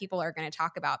things that people are going to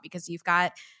talk about, because you've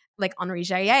got like Henri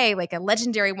Jayer, like a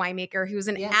legendary winemaker who's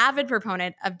an avid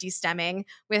proponent of destemming,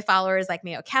 with followers like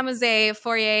Mayo Camazet,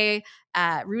 Fourier,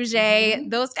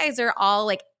 Rouget. Those guys are all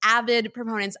like avid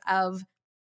proponents of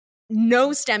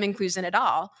no stem inclusion at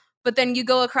all. But then you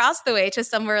go across the way to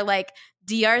somewhere like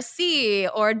DRC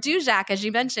or Dujac, as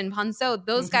you mentioned, Ponceau,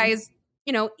 those guys,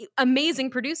 amazing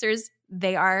producers,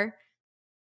 they are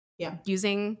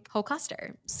using whole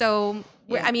cluster. So,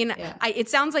 it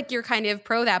sounds like you're kind of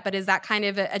pro that, but is that kind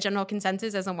of a general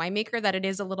consensus as a winemaker that it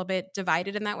is a little bit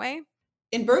divided in that way?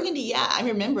 In Burgundy, I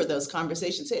remember those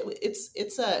conversations. It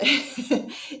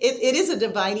is a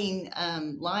dividing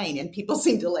line, and people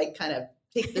seem to like kind of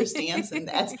take their stance,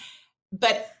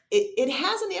 but it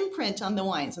has an imprint on the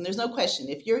wines, and there's no question.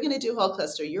 If you're going to do whole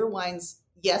cluster, your wines,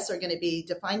 yes, are going to be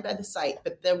defined by the site,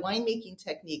 but the winemaking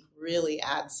technique really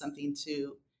adds something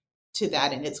to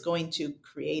that, and it's going to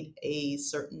create a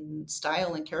certain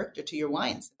style and character to your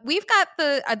wines. We've got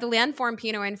the Landform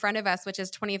Pinot in front of us, which is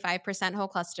 25% whole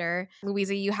cluster.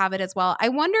 Louisa, you have it as well. I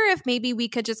wonder if maybe we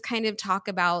could just kind of talk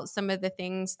about some of the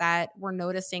things that we're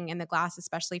noticing in the glass,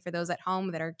 especially for those at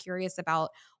home that are curious about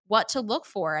what to look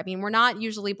for. I mean, we're not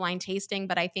usually blind tasting,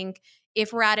 but I think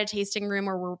if we're at a tasting room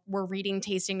or we're reading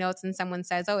tasting notes and someone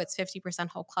says, oh, it's 50%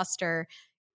 whole cluster,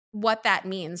 what that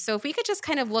means. So if we could just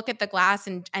kind of look at the glass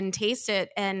and taste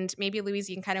it, and maybe Louise,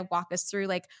 you can kind of walk us through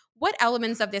like what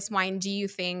elements of this wine do you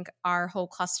think are whole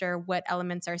cluster? What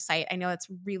elements are site? I know it's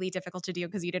really difficult to do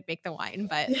because you didn't make the wine,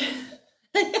 but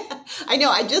I know,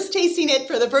 I'm just tasting it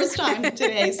for the first time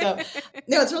today. So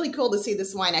no, it's really cool to see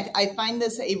this wine. I find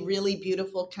this a really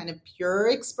beautiful kind of pure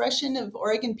expression of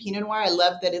Oregon Pinot Noir. I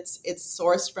love that it's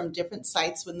sourced from different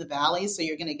sites within the valley. So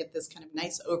you're going to get this kind of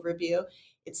nice overview.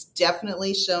 It's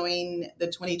definitely showing the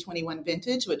 2021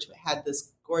 vintage, which had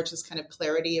this gorgeous kind of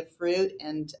clarity of fruit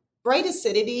and bright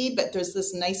acidity, but there's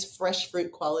this nice fresh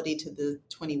fruit quality to the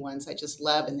 21s I just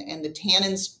love. And the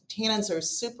tannins are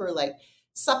super like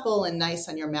supple and nice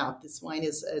on your mouth. This wine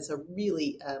is a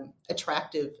really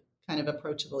attractive, kind of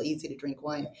approachable, easy to drink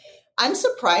wine. I'm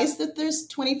surprised that there's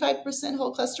 25%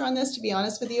 whole cluster on this, to be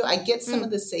honest with you. I get some of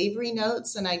the savory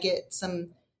notes, and I get some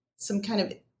kind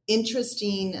of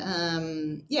interesting,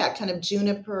 kind of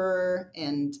juniper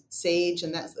and sage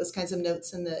and those kinds of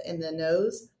notes in the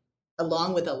nose,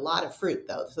 along with a lot of fruit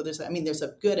though. So there's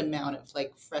a good amount of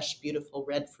like fresh, beautiful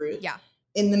red fruit. Yeah.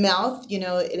 In the mouth,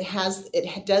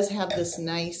 it does have this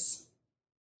nice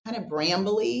kind of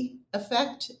brambly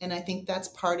effect. And I think that's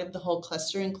part of the whole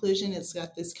cluster inclusion. It's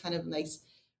got this kind of nice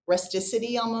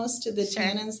rusticity almost to the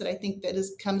tannins that I think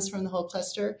comes from the whole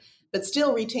cluster, but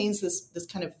still retains this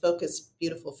kind of focused,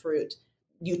 beautiful fruit.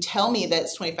 You tell me that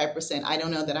it's 25%. I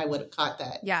don't know that I would have caught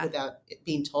that without it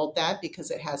being told that,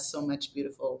 because it has so much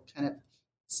beautiful kind of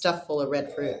stuff full of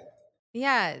red fruit.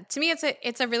 Yeah, to me,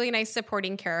 it's a really nice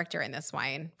supporting character in this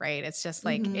wine, right? It's just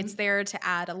like it's there to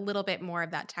add a little bit more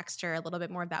of that texture, a little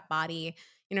bit more of that body.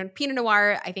 Pinot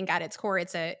Noir, I think at its core,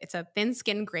 it's a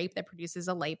thin-skinned grape that produces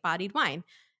a light-bodied wine.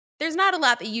 There's not a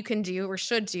lot that you can do or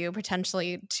should do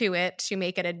potentially to it to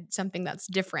make it something that's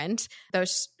different, though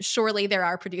surely there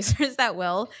are producers that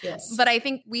will. Yes. But I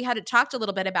think we had talked a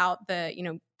little bit about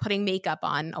the, putting makeup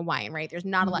on a wine, right? There's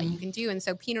not a lot you can do. And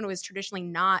so Pinot Noir is traditionally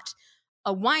not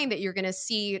a wine that you're going to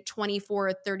see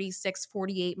 24, 36,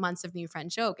 48 months of new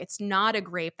French oak. It's not a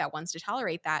grape that wants to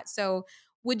tolerate that. So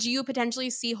would you potentially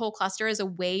see whole cluster as a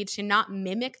way to not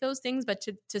mimic those things, but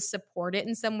to support it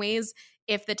in some ways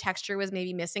if the texture was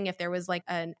maybe missing, if there was like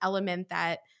an element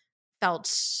that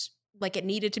felt like it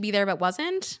needed to be there but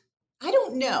wasn't? I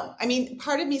don't know. I mean,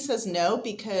 part of me says no,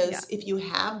 because if you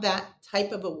have that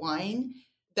type of a wine,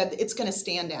 that it's going to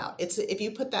stand out. If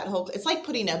you put that it's like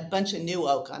putting a bunch of new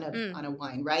oak on a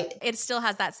wine, right? It still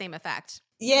has that same effect.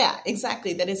 Yeah,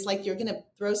 exactly. That it's like you're going to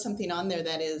throw something on there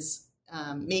that is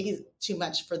maybe too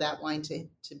much for that wine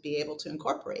to be able to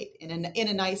incorporate in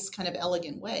a nice kind of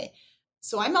elegant way.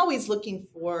 So I'm always looking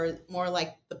for more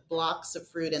like the blocks of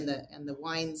fruit and the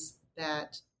wines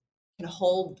that can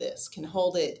hold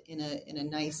it in a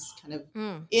nice kind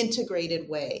of integrated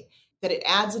way, that it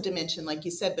adds a dimension, like you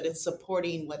said, but it's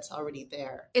supporting what's already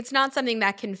there. It's not something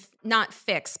that can not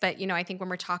fix, but I think when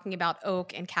we're talking about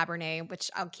oak and Cabernet,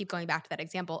 which I'll keep going back to that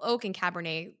example, oak and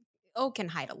Cabernet, oak can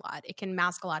hide a lot. It can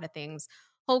mask a lot of things.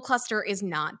 Whole cluster is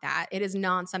not that. It is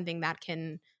not something that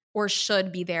can or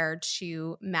should be there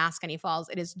to mask any flaws.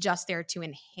 It is just there to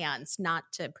enhance, not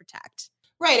to protect.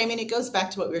 Right. I mean, it goes back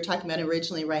to what we were talking about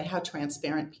originally, right? How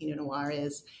transparent Pinot Noir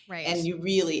is. Right. And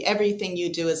everything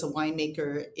you do as a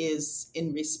winemaker is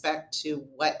in respect to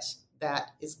what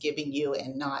that is giving you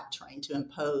and not trying to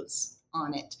impose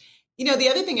on it. The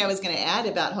other thing I was going to add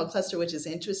about whole cluster, which is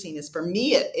interesting, is for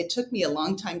me, it took me a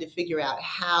long time to figure out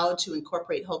how to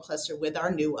incorporate whole cluster with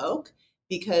our new oak,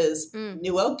 because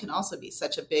new oak can also be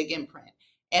such a big imprint.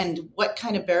 And what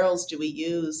kind of barrels do we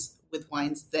use with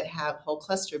wines that have whole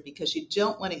cluster? Because you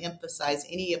don't want to emphasize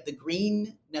any of the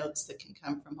green notes that can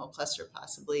come from whole cluster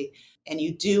possibly. And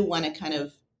you do want to kind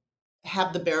of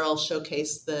have the barrel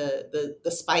showcase the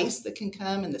spice that can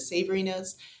come and the savory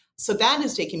notes. So that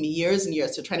has taken me years and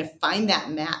years to try to find that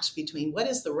match between what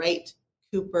is the right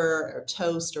Cooper or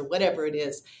Toast or whatever it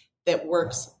is that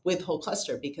works with whole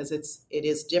cluster, because it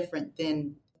is different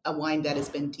than a wine that has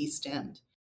been destemmed.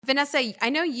 Vanessa,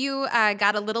 I know you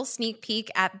got a little sneak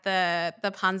peek at the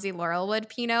Ponzi Laurelwood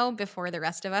Pinot before the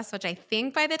rest of us, which I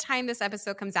think by the time this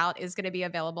episode comes out is going to be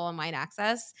available on Wine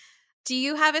Access. Do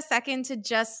you have a second to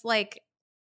just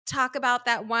talk about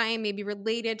that wine, maybe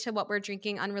related to what we're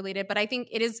drinking, unrelated? But I think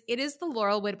it is the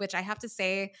Laurelwood, which I have to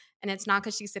say, and it's not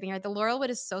because she's sitting here, the Laurelwood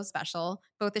is so special,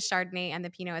 both the Chardonnay and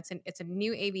the Pinot. It's a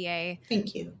new AVA.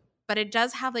 Thank you. But it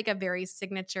does have a very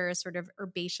signature sort of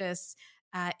herbaceous,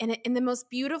 in the most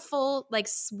beautiful,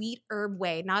 sweet herb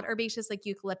way, not herbaceous like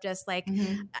eucalyptus.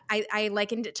 I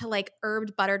likened it to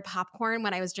herbed buttered popcorn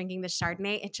when I was drinking the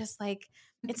Chardonnay. It just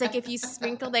it's like if you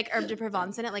sprinkled herb de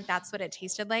Provence in it, that's what it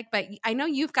tasted like. But I know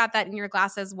you've got that in your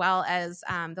glass as well as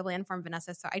the Landform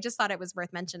Vanessa. So I just thought it was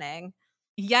worth mentioning.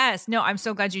 Yes. No, I'm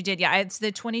so glad you did. Yeah, it's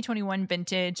the 2021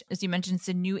 vintage. As you mentioned, it's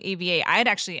a new AVA. I'd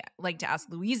actually like to ask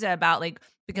Louisa about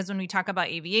because when we talk about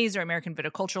AVAs or American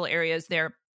viticultural areas,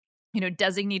 they're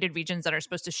designated regions that are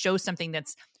supposed to show something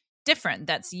that's different,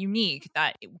 that's unique,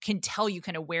 that can tell you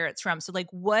kind of where it's from. So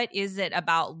what is it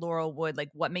about Laurelwood?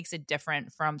 What makes it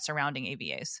different from surrounding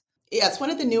AVAs? Yeah, it's one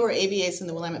of the newer AVAs in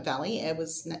the Willamette Valley. It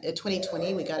was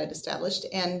 2020, we got it established.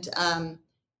 And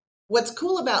what's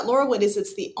cool about Laurelwood is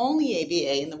it's the only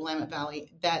AVA in the Willamette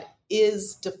Valley that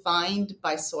is defined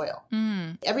by soil.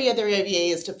 Every other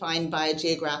AVA is defined by a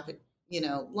geographic,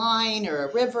 line or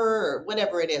a river or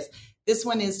whatever it is. This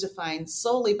one is defined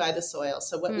solely by the soil.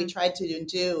 So what we tried to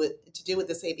do with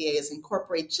this AVA is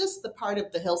incorporate just the part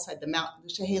of the hillside, the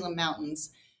Chehalem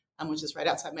Mountains, which is right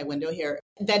outside my window here,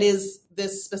 that is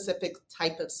this specific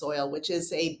type of soil, which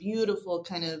is a beautiful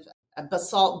kind of a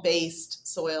basalt-based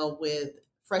soil with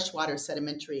freshwater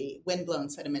sedimentary, windblown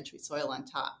sedimentary soil on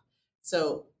top.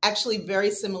 So actually very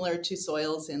similar to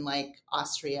soils in like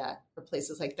Austria or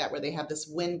places like that, where they have this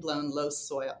windblown low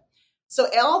soil. So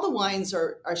all the wines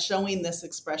are showing this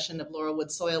expression of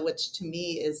laurelwood soil, which to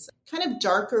me is kind of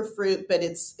darker fruit, but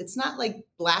it's not like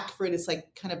black fruit. It's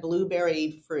like kind of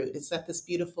blueberry fruit. It's got this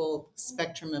beautiful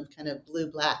spectrum of kind of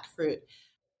blue-black fruit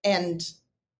and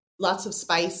lots of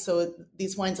spice. So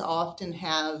these wines often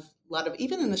have a lot of,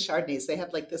 even in the Chardonnays, they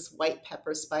have like this white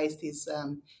pepper spice, these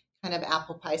kind of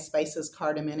apple pie spices,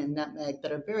 cardamom and nutmeg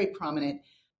that are very prominent.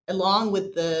 Along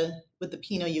with the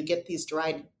Pinot, you get these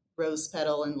dried rose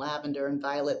petal and lavender and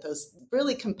violet, those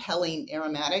really compelling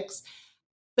aromatics.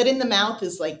 But in the mouth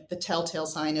is like the telltale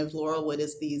sign of laurelwood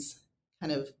is these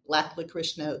kind of black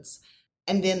licorice notes.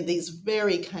 And then these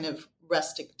very kind of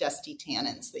rustic, dusty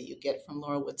tannins that you get from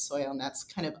laurelwood soil. And that's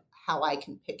kind of how I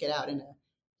can pick it out in a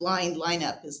blind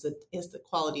lineup is the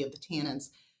quality of the tannins.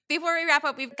 Before we wrap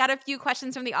up, we've got a few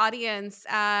questions from the audience.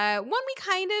 One we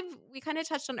kind of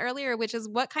touched on earlier, which is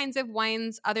what kinds of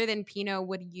wines other than Pinot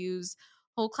would use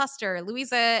whole cluster?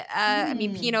 Louisa, I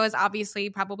mean, Pinot is obviously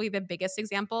probably the biggest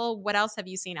example. What else have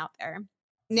you seen out there?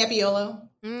 Nebbiolo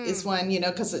is one,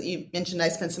 because you mentioned I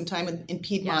spent some time in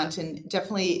Piedmont, and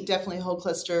definitely whole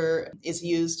cluster is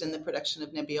used in the production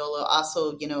of Nebbiolo.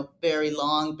 Also, very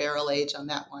long barrel age on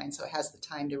that wine, so it has the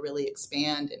time to really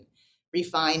expand and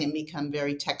refine and become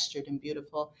very textured and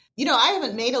beautiful.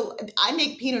 I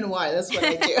make Pinot Noir. That's what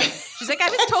I do. She's like, I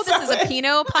was told this is a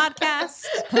Pinot podcast.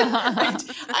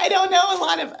 I don't know a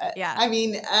lot of,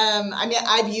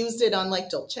 I've used it on like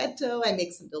Dolcetto. I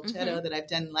make some Dolcetto that I've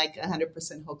done like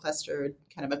 100% whole cluster,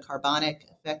 kind of a carbonic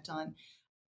effect on.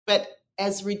 But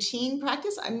as routine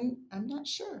practice, I'm not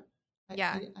sure.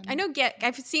 Yeah, I know.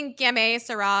 I've seen Gamay,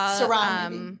 Syrah,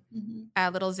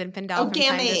 little Zinfandel from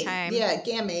time to time. Yeah,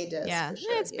 Gamay does. Yeah, for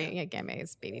sure. Gamay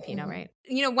is baby Pinot, right?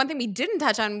 One thing we didn't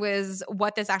touch on was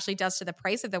what this actually does to the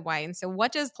price of the wine. So,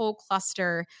 what does whole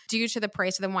cluster do to the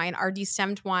price of the wine? Are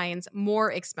destemmed wines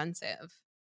more expensive?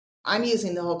 I'm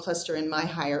using the whole cluster in my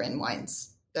higher end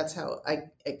wines. That's how I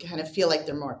kind of feel like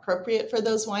they're more appropriate for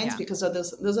those wines because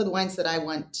those are the wines that I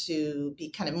want to be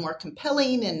kind of more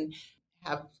compelling and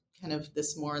have kind of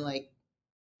this more like,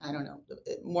 I don't know,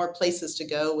 more places to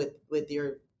go with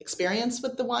your experience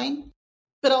with the wine.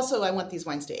 But also I want these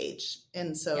wines to age.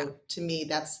 And so to me,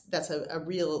 that's a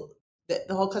real, the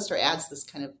whole cluster adds this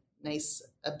kind of nice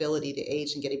ability to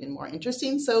age and get even more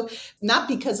interesting. So not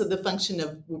because of the function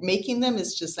of making them,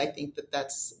 it's just, I think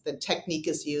that's the technique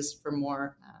is used for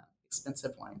more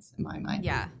expensive wines in my mind.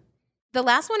 Yeah. The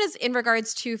last one is in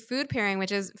regards to food pairing,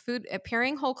 which is food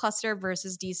pairing whole cluster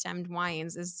versus destemmed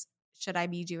wines. Should I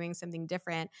be doing something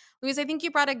different? Louise, I think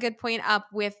you brought a good point up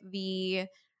with the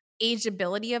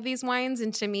ageability of these wines.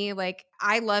 And to me, like,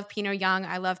 I love Pinot young,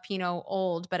 I love Pinot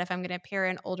old, but if I'm going to pair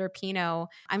an older Pinot,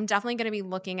 I'm definitely going to be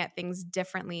looking at things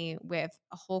differently with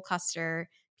a whole cluster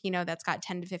Pinot that's got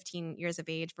 10 to 15 years of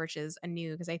age versus a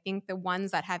new. Because I think the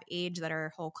ones that have age that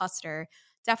are whole cluster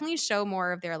definitely show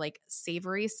more of their like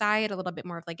savory side, a little bit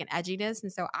more of like an edginess.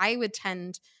 And so I would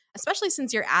tend, especially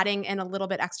since you're adding in a little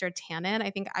bit extra tannin,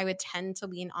 I think I would tend to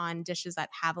lean on dishes that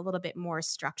have a little bit more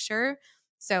structure.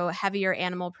 So heavier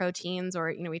animal proteins,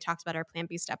 or, we talked about our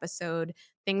plant-based episode,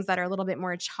 things that are a little bit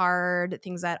more charred,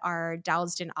 things that are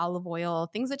doused in olive oil,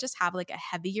 things that just have like a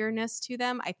heavierness to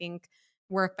them, I think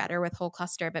work better with whole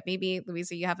cluster. But maybe,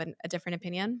 Louisa, you have a different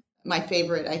opinion? My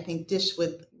favorite, I think, dish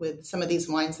with some of these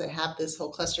wines that have this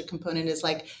whole cluster component is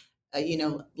like,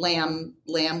 lamb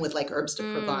with like herbs de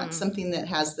Provence, something that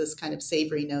has this kind of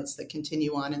savory notes that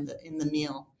continue on in the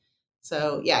meal.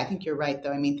 So yeah, I think you're right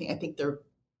though. I mean, I think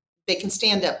they can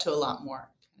stand up to a lot more.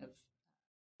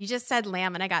 You just said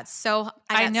lamb, and I got so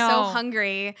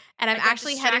hungry, and I'm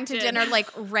actually heading to dinner like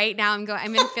right now.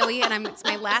 I'm in Philly, and it's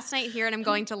my last night here, and I'm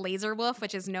going to Laser Wolf,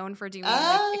 which is known for doing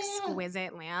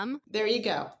exquisite lamb. There you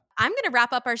go. I'm going to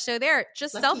wrap up our show there,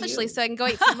 just selfishly, so I can go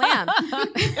eat some lamb.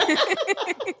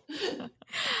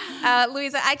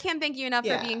 Louisa, I can't thank you enough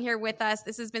for being here with us.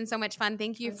 This has been so much fun.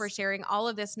 Thank you for sharing all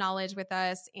of this knowledge with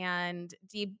us and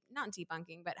not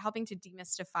debunking, but helping to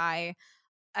demystify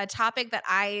a topic that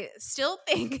I still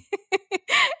think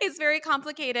It's very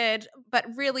complicated, but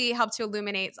really helped to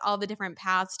illuminate all the different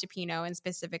paths to Pinot and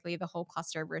specifically the whole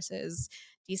cluster versus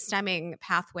de-stemming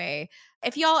pathway.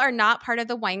 If y'all are not part of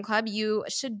the wine club, you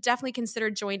should definitely consider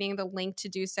joining. The link to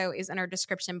do so is in our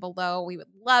description below. We would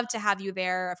love to have you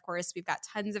there. Of course, we've got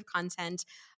tons of content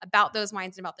about those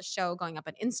wines and about the show going up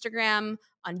on Instagram,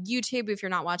 on YouTube if you're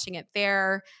not watching it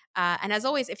there. And as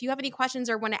always, if you have any questions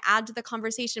or want to add to the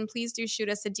conversation, please do shoot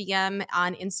us a DM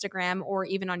on Instagram or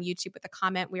even on YouTube with a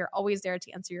comment. We are always there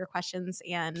to answer your questions,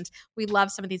 and we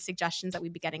love some of these suggestions that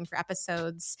we'd be getting for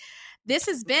episodes. This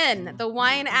has been the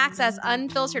Wine Access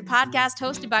Unfiltered podcast,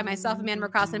 hosted by myself, Amanda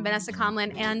McCross, and Vanessa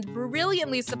Conlin, and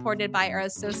brilliantly supported by our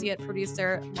associate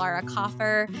producer, Laura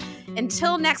Koffer.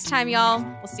 Until next time, y'all,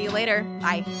 we'll see you later.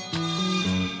 Bye.